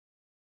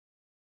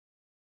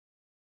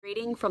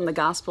Reading from the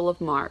Gospel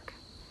of Mark.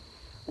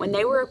 When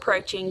they were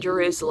approaching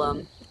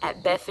Jerusalem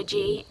at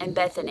Bethphage and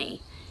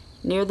Bethany,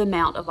 near the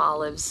Mount of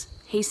Olives,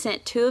 he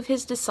sent 2 of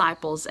his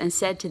disciples and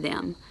said to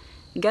them,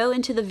 "Go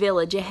into the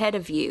village ahead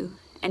of you,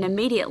 and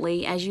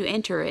immediately as you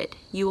enter it,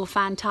 you will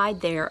find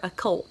tied there a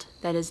colt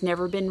that has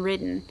never been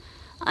ridden.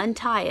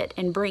 Untie it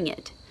and bring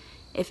it.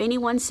 If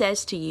anyone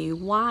says to you,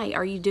 'Why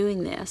are you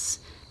doing this?'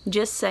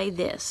 just say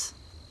this,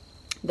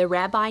 'The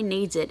rabbi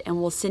needs it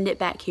and will send it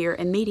back here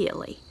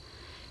immediately.'"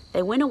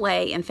 They went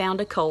away and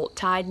found a colt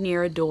tied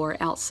near a door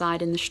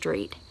outside in the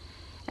street.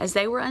 As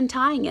they were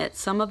untying it,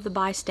 some of the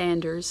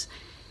bystanders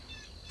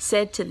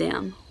said to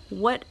them,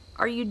 "What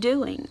are you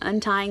doing,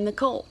 untying the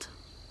colt?"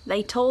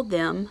 They told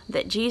them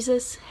that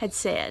Jesus had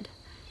said,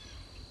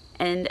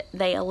 and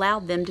they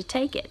allowed them to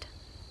take it.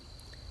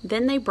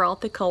 Then they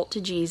brought the colt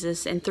to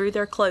Jesus and threw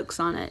their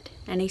cloaks on it,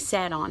 and he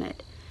sat on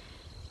it.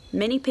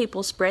 Many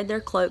people spread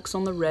their cloaks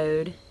on the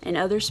road, and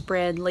others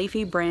spread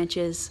leafy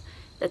branches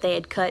that they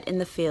had cut in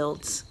the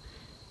fields.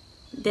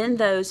 Then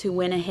those who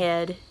went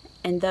ahead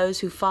and those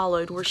who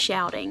followed were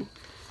shouting,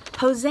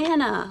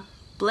 "Hosanna!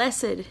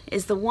 Blessed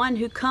is the one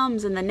who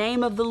comes in the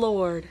name of the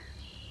Lord.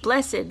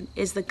 Blessed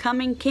is the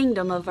coming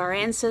kingdom of our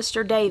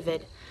ancestor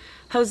David.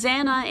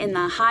 Hosanna in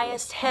the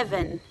highest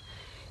heaven."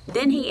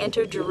 Then he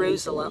entered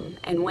Jerusalem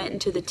and went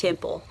into the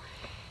temple.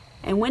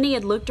 And when he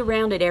had looked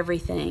around at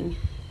everything,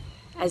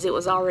 as it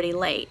was already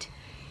late,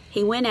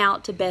 he went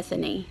out to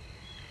Bethany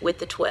with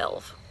the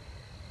 12.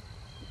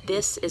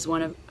 This is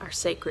one of our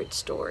sacred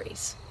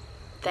stories.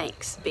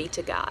 Thanks be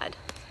to God.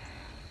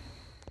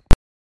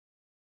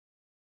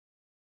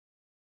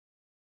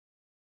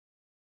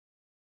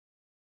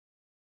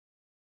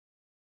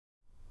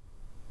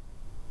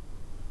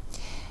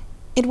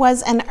 It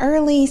was an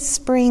early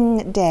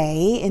spring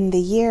day in the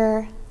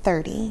year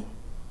 30.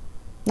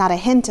 Not a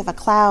hint of a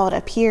cloud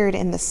appeared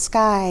in the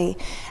sky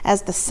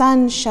as the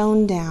sun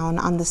shone down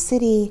on the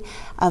city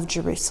of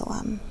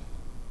Jerusalem.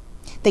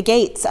 The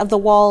gates of the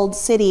walled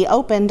city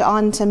opened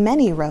onto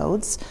many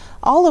roads,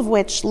 all of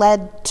which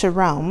led to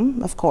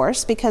Rome, of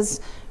course, because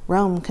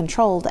Rome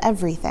controlled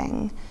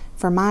everything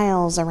for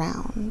miles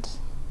around.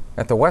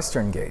 At the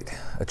western gate,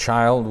 a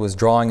child was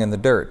drawing in the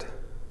dirt,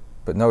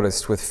 but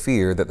noticed with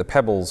fear that the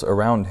pebbles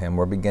around him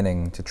were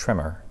beginning to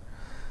tremor.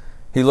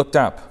 He looked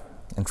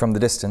up, and from the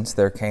distance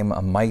there came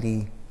a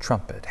mighty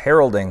trumpet,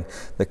 heralding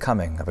the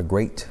coming of a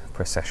great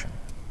procession.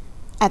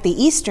 At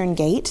the eastern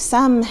gate,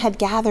 some had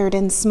gathered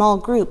in small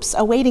groups,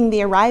 awaiting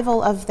the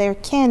arrival of their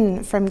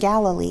kin from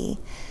Galilee.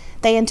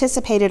 They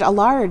anticipated a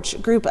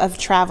large group of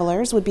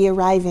travelers would be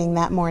arriving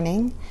that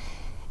morning.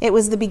 It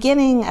was the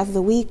beginning of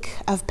the week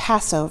of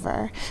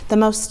Passover, the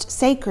most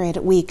sacred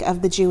week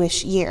of the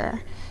Jewish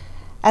year.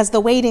 As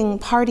the waiting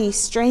party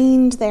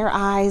strained their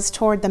eyes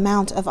toward the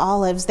Mount of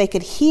Olives, they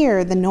could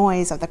hear the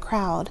noise of the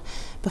crowd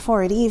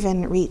before it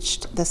even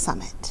reached the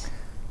summit.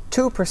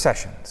 2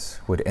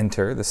 processions would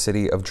enter the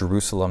city of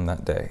Jerusalem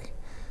that day,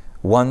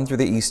 one through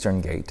the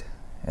eastern gate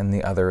and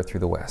the other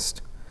through the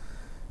west.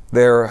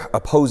 Their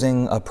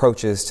opposing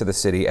approaches to the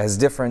city, as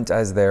different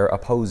as their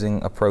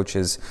opposing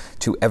approaches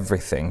to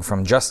everything,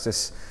 from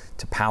justice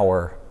to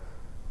power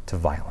to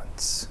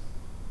violence.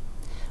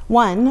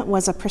 One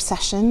was a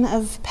procession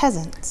of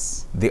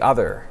peasants. The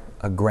other,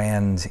 a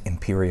grand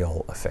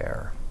imperial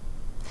affair.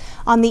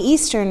 On the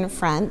eastern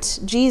front,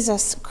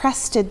 Jesus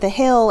crested the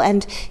hill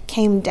and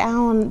came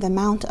down the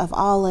Mount of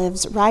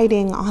Olives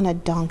riding on a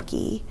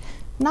donkey,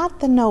 not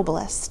the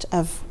noblest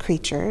of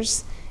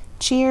creatures,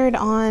 cheered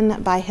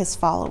on by his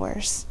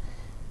followers.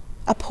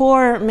 A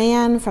poor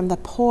man from the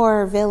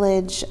poor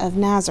village of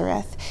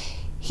Nazareth,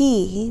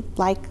 he,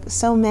 like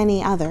so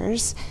many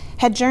others,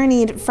 had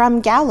journeyed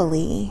from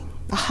Galilee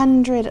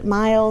 100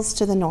 miles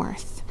to the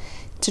north,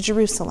 to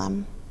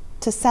Jerusalem,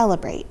 to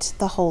celebrate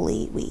the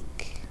Holy Week.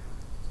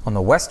 On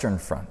the western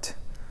front,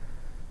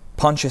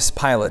 Pontius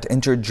Pilate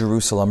entered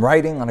Jerusalem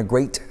riding on a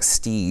great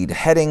steed,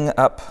 heading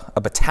up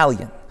a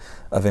battalion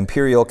of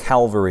imperial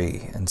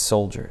cavalry and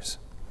soldiers.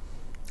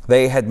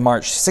 They had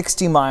marched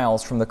 60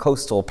 miles from the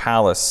coastal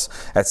palace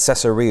at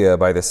Caesarea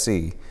by the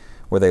sea,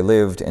 where they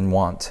lived in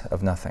want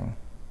of nothing.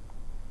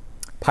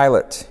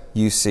 Pilate,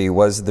 you see,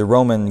 was the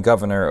Roman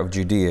governor of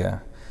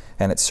Judea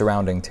and its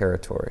surrounding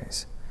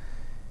territories.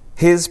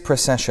 His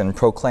procession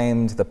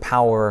proclaimed the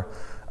power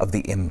of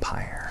the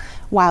empire,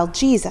 while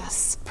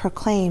Jesus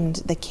proclaimed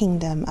the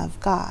kingdom of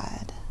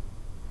God.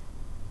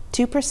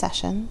 2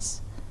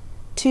 processions,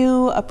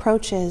 2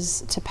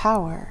 approaches to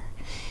power.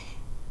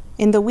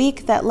 In the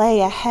week that lay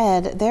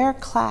ahead, their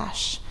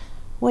clash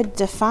would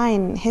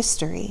define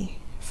history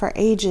for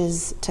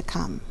ages to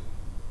come.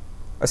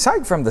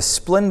 Aside from the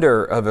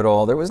splendor of it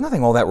all, there was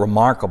nothing all that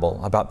remarkable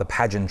about the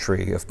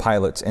pageantry of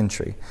Pilate's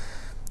entry.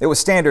 It was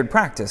standard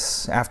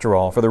practice, after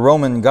all, for the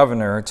Roman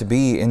governor to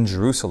be in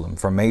Jerusalem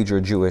for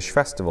major Jewish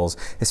festivals,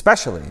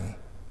 especially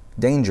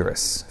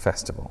dangerous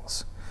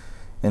festivals,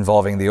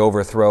 involving the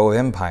overthrow of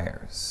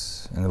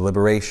empires and the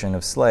liberation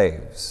of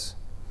slaves.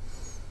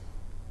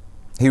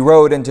 He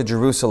rode into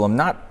Jerusalem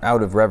not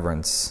out of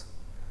reverence,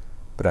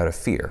 but out of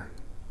fear.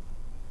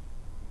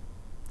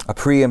 A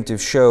preemptive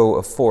show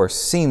of force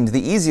seemed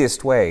the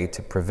easiest way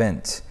to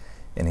prevent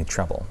any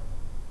trouble.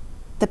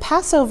 The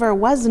Passover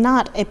was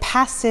not a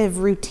passive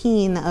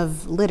routine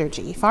of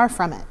liturgy, far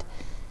from it.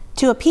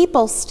 To a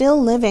people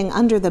still living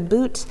under the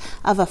boot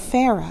of a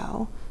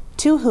pharaoh,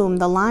 to whom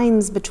the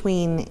lines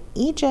between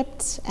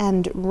Egypt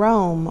and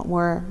Rome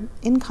were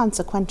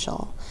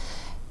inconsequential,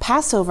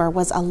 Passover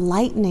was a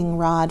lightning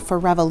rod for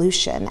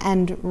revolution,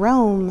 and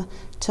Rome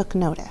took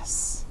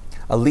notice.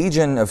 A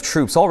legion of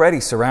troops already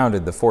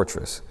surrounded the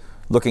fortress,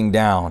 looking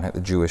down at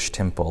the Jewish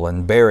temple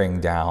and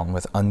bearing down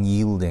with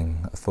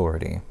unyielding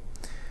authority.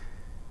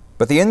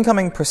 But the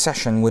incoming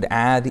procession would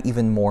add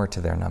even more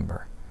to their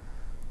number.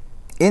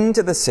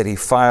 Into the city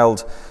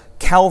filed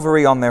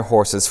cavalry on their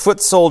horses,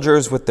 foot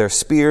soldiers with their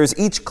spears,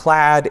 each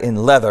clad in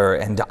leather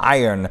and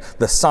iron,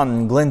 the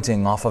sun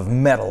glinting off of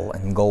metal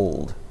and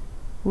gold.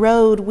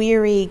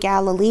 Road-weary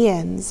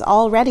Galileans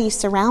already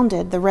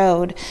surrounded the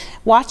road,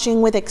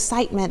 watching with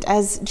excitement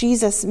as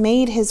Jesus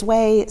made his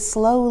way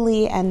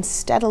slowly and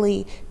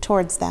steadily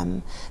towards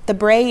them, the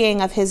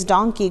braying of his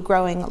donkey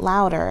growing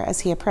louder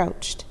as he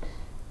approached.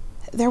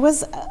 There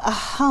was a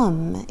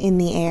hum in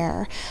the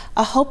air,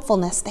 a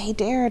hopefulness they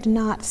dared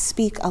not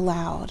speak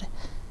aloud,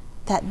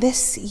 that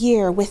this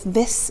year with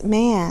this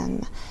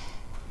man,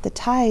 the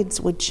tides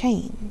would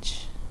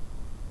change.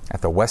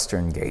 At the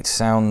western gate,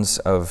 sounds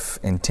of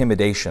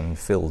intimidation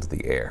filled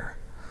the air.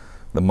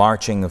 The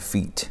marching of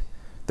feet,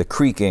 the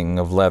creaking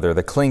of leather,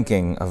 the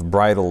clinking of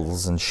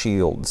bridles and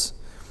shields,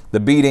 the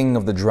beating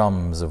of the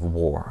drums of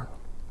war.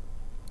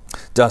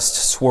 Dust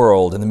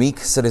swirled, and the meek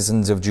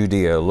citizens of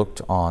Judea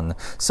looked on.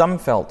 Some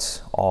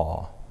felt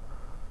awe,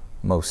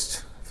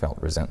 most felt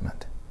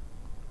resentment.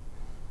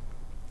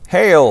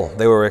 "Hail,"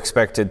 they were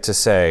expected to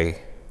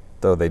say,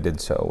 though they did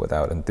so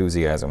without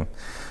enthusiasm.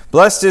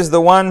 "Blessed is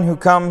the one who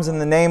comes in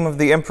the name of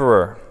the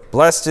emperor.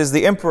 Blessed is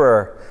the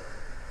emperor,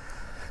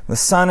 the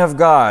Son of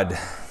God."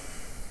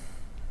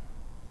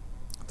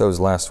 Those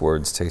last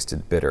words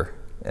tasted bitter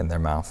in their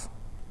mouth.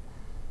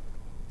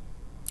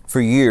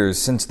 For years,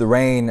 since the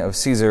reign of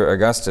Caesar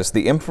Augustus,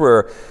 the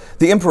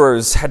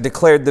emperors had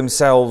declared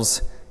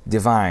themselves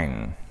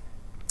divine.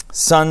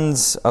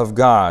 Sons of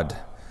God,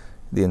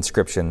 the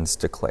inscriptions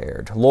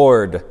declared.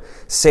 Lord,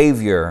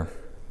 Savior,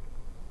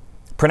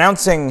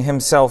 pronouncing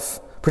themselves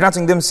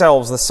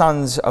the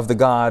sons of the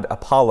god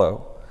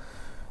Apollo.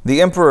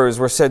 The emperors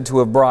were said to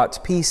have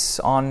brought peace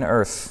on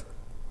earth.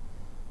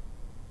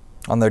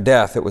 On their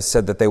death, it was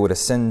said that they would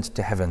ascend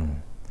to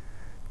heaven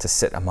to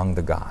sit among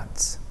the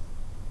gods.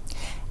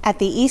 At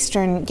the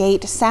eastern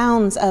gate,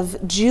 sounds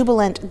of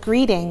jubilant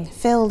greeting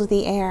filled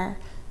the air.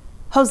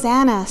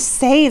 "Hosanna,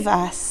 save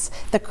us,"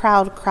 the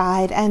crowd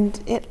cried,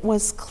 and it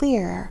was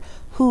clear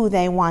who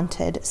they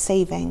wanted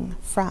saving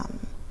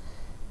from.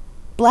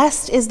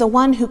 "Blessed is the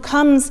one who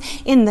comes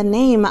in the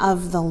name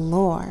of the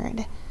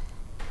Lord."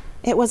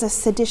 It was a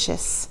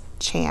seditious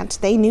chant.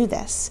 They knew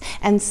this,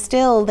 and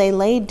still they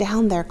laid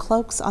down their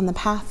cloaks on the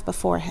path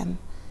before him.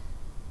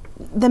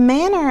 The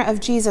manner of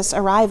Jesus'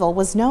 arrival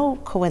was no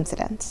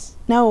coincidence,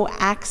 no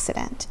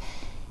accident.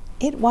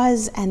 It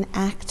was an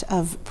act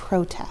of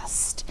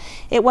protest.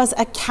 It was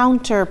a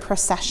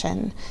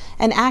counter-procession,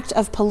 an act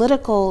of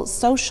political,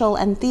 social,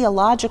 and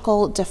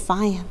theological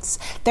defiance.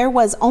 There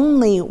was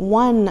only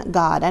one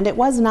God, and it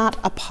was not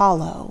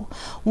Apollo,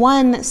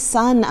 one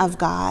Son of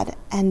God,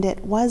 and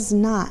it was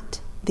not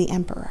the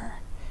emperor.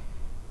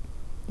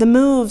 The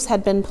moves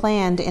had been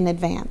planned in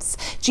advance.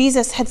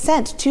 Jesus had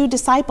sent 2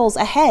 disciples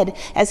ahead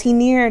as he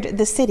neared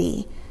the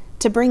city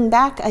to bring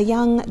back a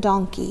young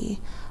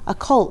donkey, a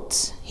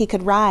colt he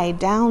could ride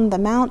down the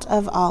Mount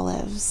of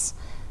Olives.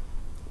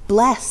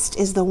 Blessed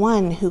is the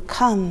one who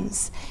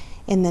comes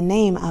in the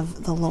name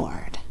of the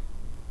Lord,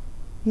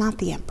 not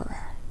the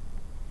emperor.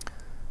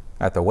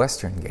 At the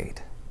western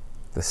gate,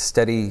 the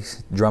steady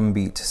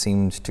drumbeat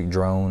seemed to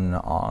drone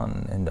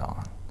on and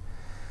on.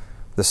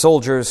 The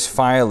soldiers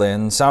file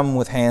in, some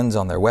with hands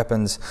on their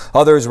weapons,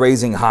 others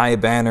raising high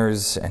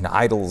banners and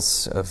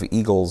idols of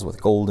eagles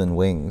with golden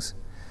wings.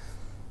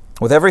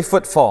 With every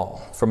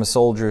footfall from a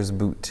soldier's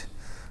boot,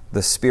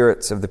 the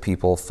spirits of the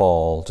people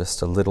fall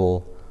just a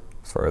little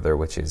further,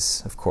 which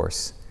is, of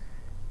course,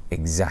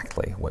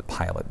 exactly what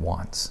Pilate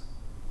wants.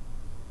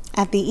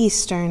 At the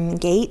eastern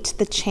gate,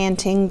 the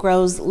chanting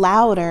grows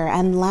louder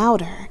and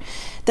louder.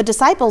 The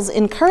disciples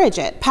encourage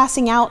it,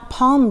 passing out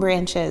palm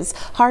branches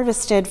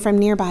harvested from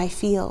nearby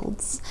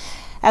fields.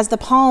 As the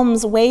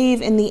palms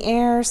wave in the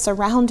air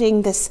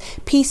surrounding this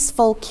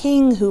peaceful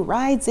king who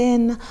rides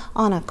in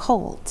on a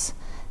colt,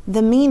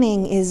 the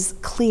meaning is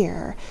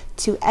clear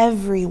to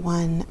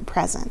everyone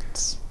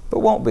present.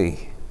 But won't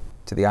be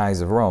to the eyes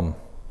of Rome.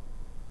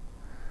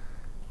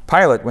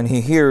 Pilate, when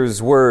he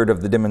hears word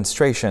of the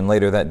demonstration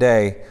later that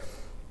day,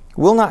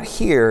 will not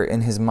hear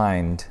in his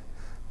mind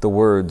the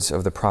words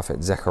of the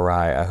prophet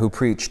Zachary, who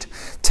preached,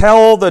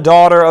 "Tell the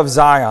daughter of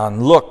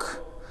Zion,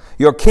 look,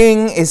 your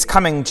king is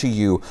coming to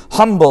you,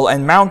 humble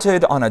and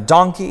mounted on a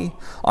donkey,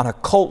 on a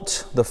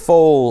colt, the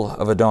foal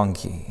of a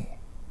donkey."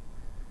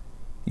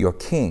 Your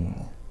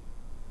king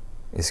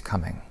is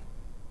coming.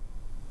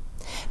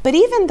 But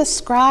even the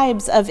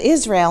scribes of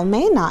Israel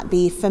may not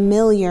be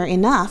familiar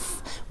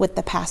enough with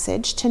the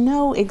passage to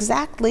know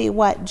exactly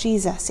what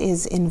Jesus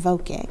is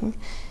invoking.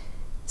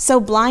 So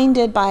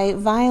blinded by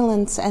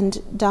violence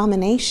and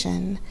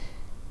domination,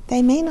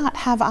 they may not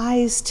have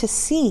eyes to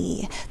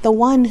see the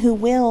one who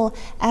will,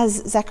 as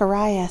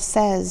Zachary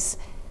says,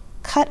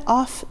 cut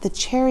off the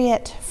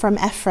chariot from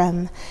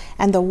Ephraim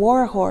and the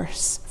war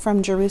horse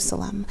from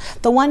Jerusalem,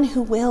 the one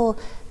who will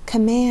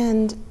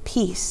command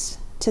peace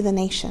to the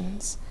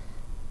nations.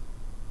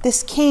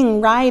 This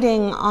king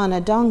riding on a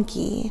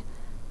donkey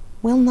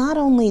will not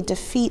only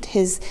defeat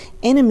his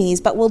enemies,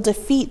 but will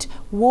defeat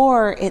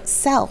war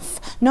itself.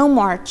 No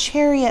more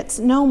chariots,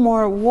 no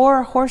more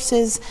war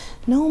horses,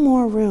 no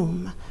more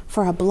room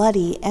for a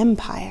bloody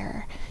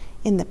empire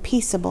in the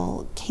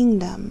peaceable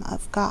kingdom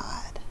of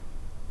God.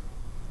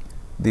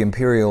 The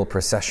imperial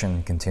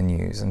procession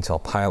continues until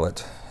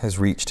Pilate has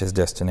reached his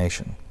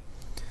destination.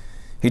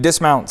 He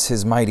dismounts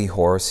his mighty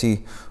horse,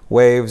 he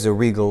waves a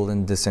regal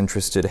and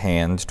disinterested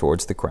hand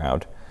towards the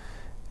crowd,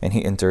 and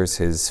he enters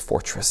his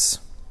fortress.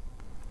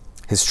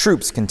 His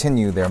troops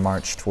continue their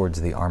march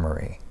towards the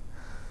armory.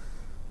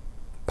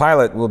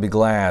 Pilate will be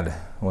glad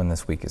when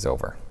this week is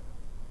over.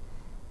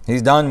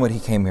 He's done what he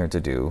came here to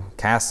do,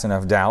 cast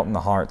enough doubt in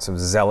the hearts of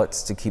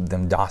zealots to keep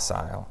them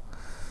docile.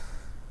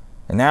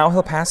 And now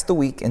he'll pass the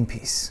week in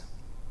peace.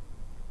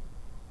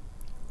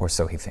 Or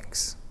so he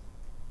thinks.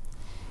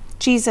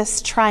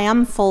 Jesus'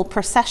 triumphal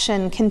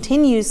procession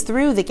continues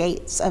through the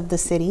gates of the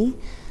city,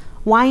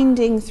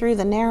 winding through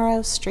the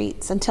narrow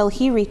streets until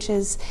he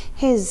reaches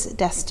his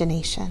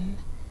destination,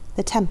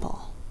 the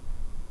temple.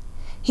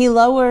 He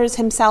lowers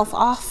himself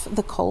off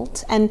the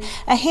colt, and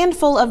a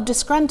handful of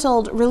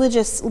disgruntled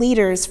religious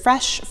leaders,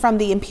 fresh from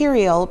the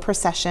imperial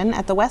procession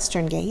at the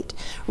western gate,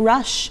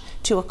 rush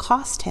to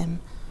accost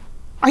him.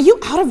 "Are you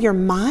out of your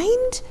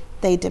mind?"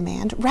 they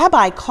demand.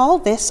 "Rabbi, call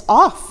this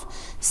off.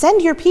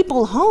 Send your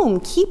people home.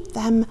 Keep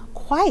them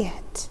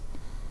quiet."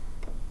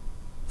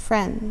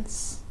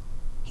 "Friends,"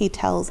 he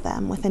tells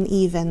them with an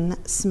even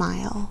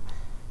smile,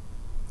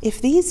 "if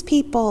these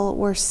people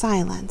were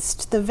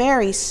silenced, the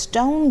very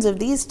stones of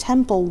these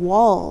temple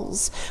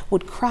walls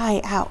would cry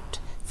out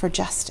for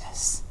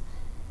justice.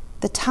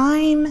 The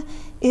time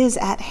is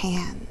at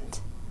hand.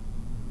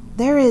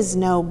 There is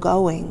no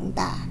going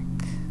back."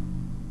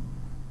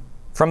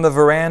 From the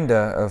veranda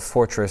of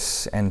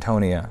Fortress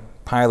Antonia,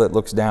 Pilate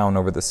looks down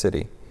over the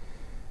city.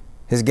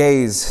 His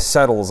gaze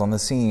settles on the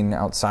scene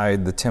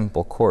outside the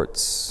temple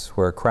courts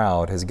where a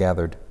crowd has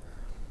gathered.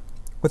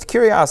 With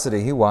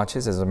curiosity, he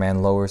watches as a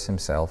man lowers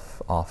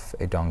himself off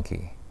a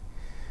donkey.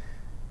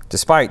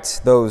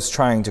 Despite those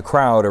trying to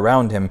crowd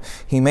around him,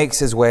 he makes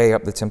his way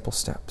up the temple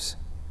steps.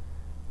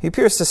 He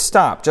appears to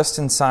stop just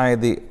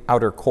inside the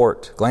outer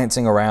court,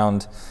 glancing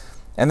around,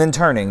 and then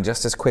turning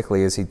just as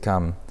quickly as he'd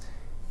come.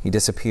 He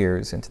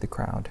disappears into the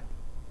crowd.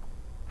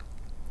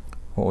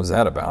 What was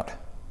that about?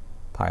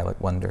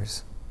 Pilate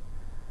wonders.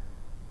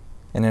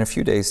 And in a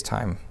few days'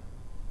 time,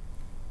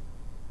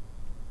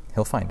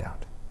 he'll find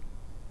out.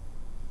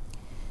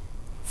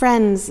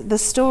 Friends, the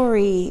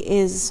story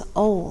is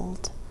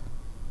old,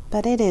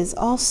 but it is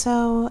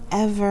also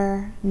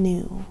ever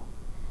new.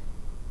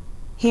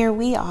 Here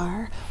we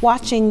are,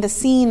 watching the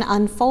scene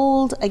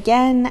unfold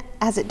again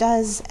as it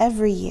does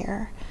every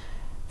year,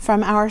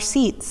 from our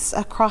seats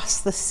across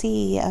the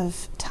sea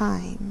of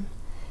time.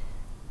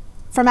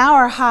 From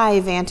our high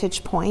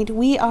vantage point,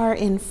 we are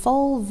in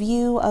full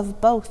view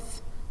of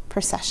both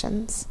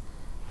processions,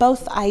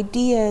 both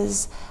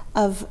ideas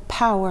of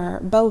power,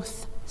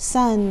 both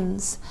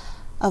sons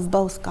of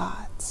both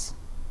gods.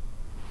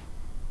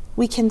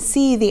 We can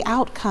see the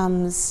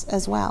outcomes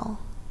as well,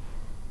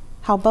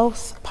 how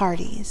both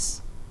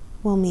parties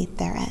will meet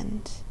their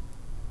end.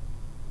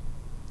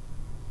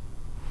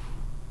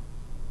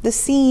 The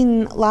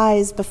scene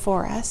lies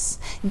before us,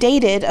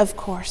 dated, of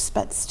course,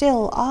 but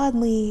still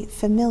oddly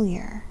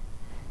familiar.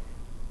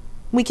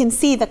 We can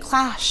see the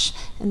clash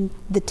and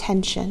the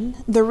tension,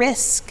 the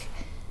risk,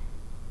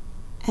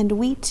 and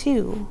we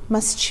too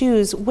must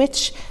choose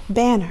which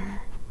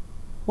banner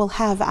will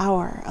have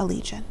our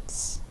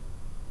allegiance.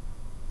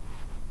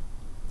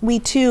 We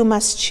too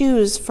must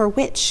choose for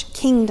which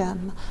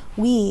kingdom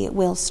we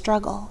will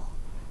struggle,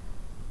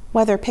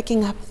 whether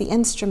picking up the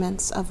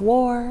instruments of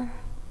war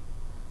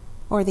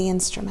or the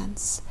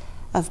instruments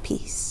of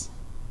peace.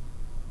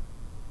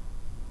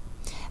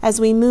 As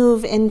we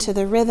move into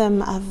the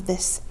rhythm of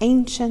this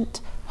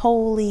ancient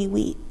Holy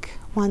Week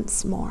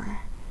once more,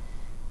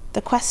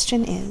 the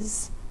question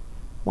is,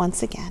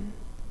 once again,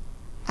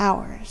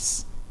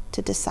 ours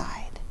to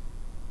decide.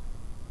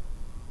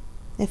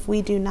 If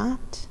we do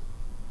not,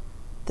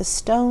 the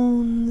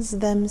stones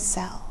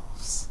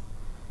themselves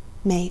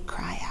may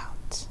cry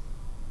out.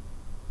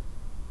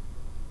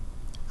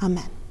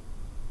 Amen.